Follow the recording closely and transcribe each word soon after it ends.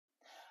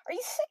Are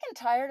you sick and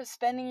tired of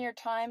spending your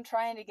time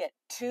trying to get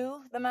to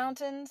the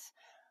mountains?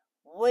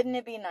 Wouldn't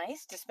it be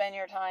nice to spend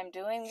your time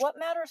doing what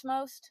matters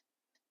most?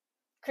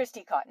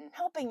 Kristi Cotton,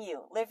 helping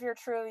you live your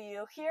true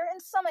you here in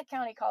Summit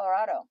County,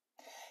 Colorado.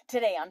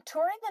 Today, I'm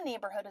touring the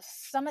neighborhood of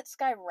Summit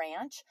Sky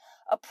Ranch,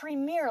 a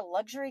premier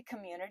luxury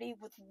community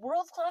with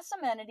world-class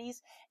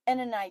amenities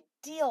and an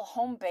ideal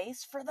home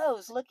base for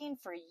those looking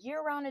for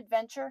year-round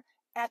adventure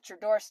at your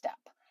doorstep.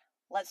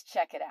 Let's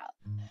check it out.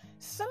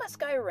 Summit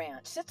Sky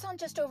Ranch sits on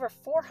just over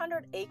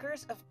 400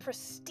 acres of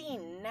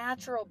pristine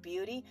natural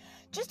beauty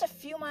just a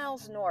few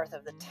miles north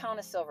of the town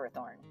of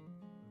Silverthorne.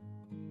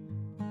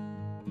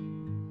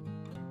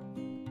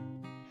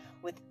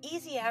 With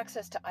easy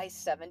access to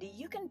I-70,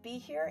 you can be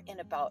here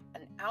in about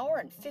an hour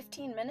and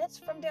 15 minutes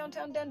from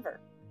downtown Denver.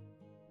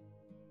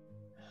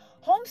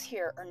 Homes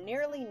here are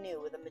nearly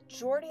new, with a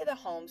majority of the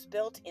homes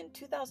built in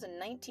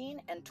 2019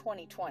 and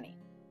 2020.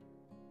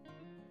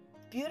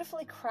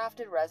 Beautifully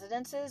crafted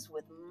residences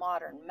with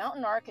modern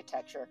mountain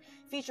architecture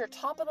feature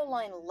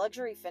top-of-the-line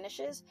luxury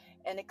finishes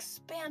and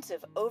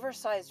expansive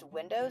oversized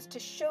windows to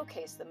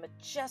showcase the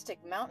majestic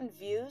mountain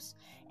views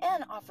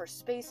and offer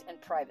space and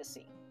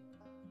privacy.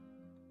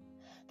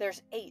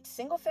 There's 8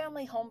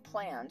 single-family home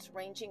plans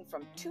ranging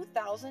from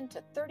 2,000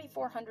 to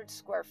 3,400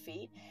 square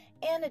feet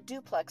and a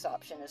duplex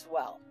option as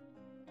well.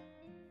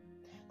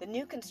 The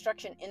new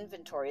construction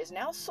inventory is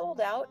now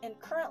sold out and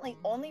currently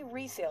only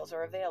resales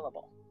are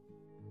available.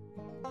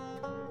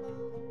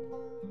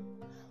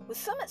 With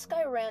Summit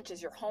Sky Ranch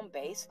as your home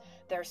base,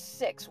 there are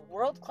 6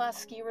 world-class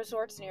ski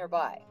resorts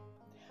nearby,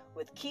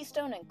 with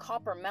Keystone and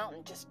Copper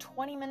Mountain just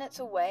 20 minutes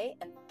away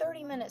and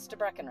 30 minutes to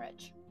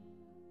Breckenridge.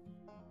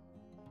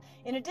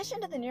 In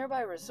addition to the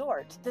nearby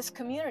resorts, this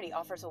community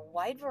offers a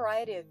wide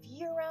variety of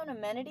year-round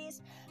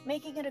amenities,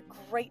 making it a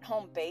great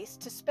home base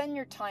to spend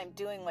your time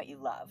doing what you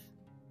love.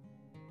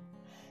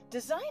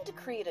 Designed to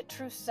create a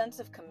true sense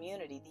of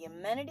community, the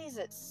amenities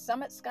at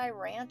Summit Sky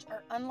Ranch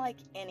are unlike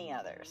any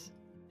others.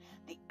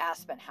 The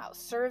Aspen House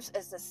serves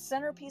as the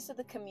centerpiece of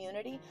the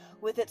community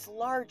with its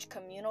large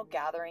communal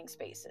gathering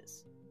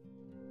spaces.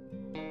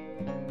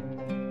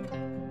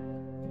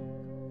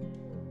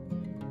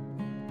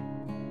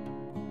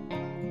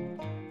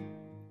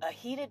 A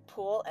heated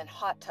pool and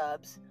hot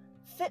tubs,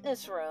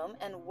 fitness room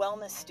and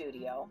wellness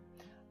studio,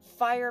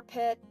 fire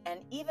pit,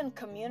 and even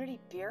community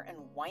beer and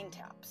wine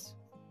taps.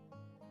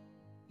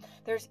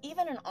 There's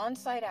even an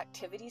on-site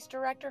activities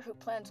director who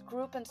plans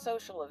group and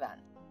social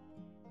events.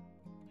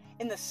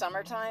 In the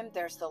summertime,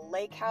 there's the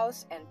lake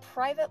house and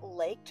private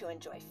lake to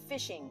enjoy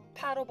fishing,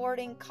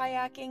 paddleboarding,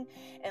 kayaking,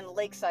 and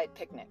lakeside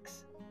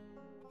picnics.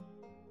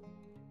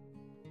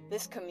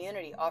 This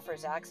community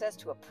offers access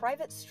to a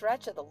private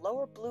stretch of the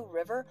Lower Blue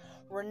River,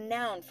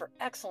 renowned for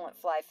excellent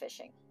fly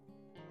fishing.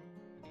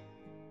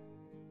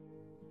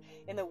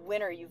 In the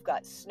winter, you've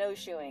got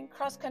snowshoeing,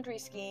 cross-country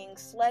skiing,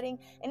 sledding,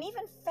 and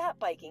even fat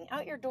biking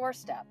out your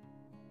doorstep.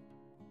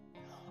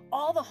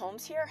 All the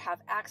homes here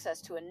have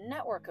access to a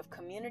network of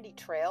community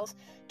trails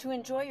to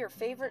enjoy your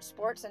favorite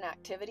sports and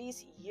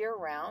activities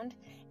year-round,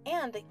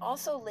 and they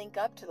also link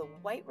up to the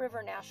White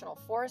River National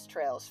Forest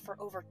trails for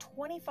over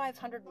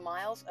 2,500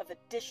 miles of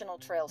additional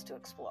trails to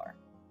explore.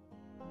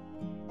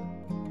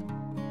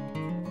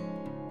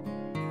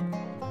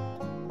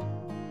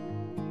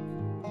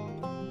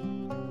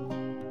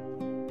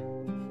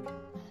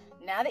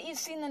 Now that you've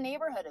seen the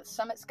neighborhood of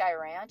Summit Sky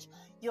Ranch,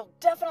 you'll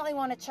definitely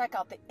want to check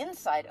out the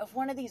inside of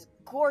one of these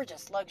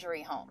gorgeous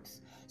luxury homes.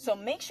 So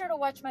make sure to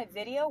watch my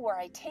video where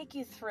I take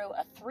you through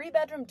a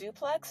 3-bedroom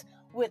duplex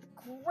with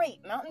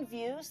great mountain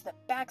views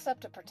that backs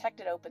up to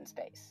protected open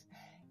space.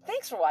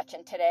 Thanks for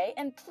watching today,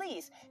 and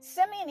please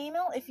send me an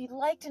email if you'd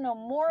like to know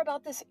more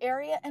about this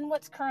area and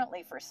what's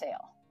currently for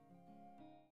sale.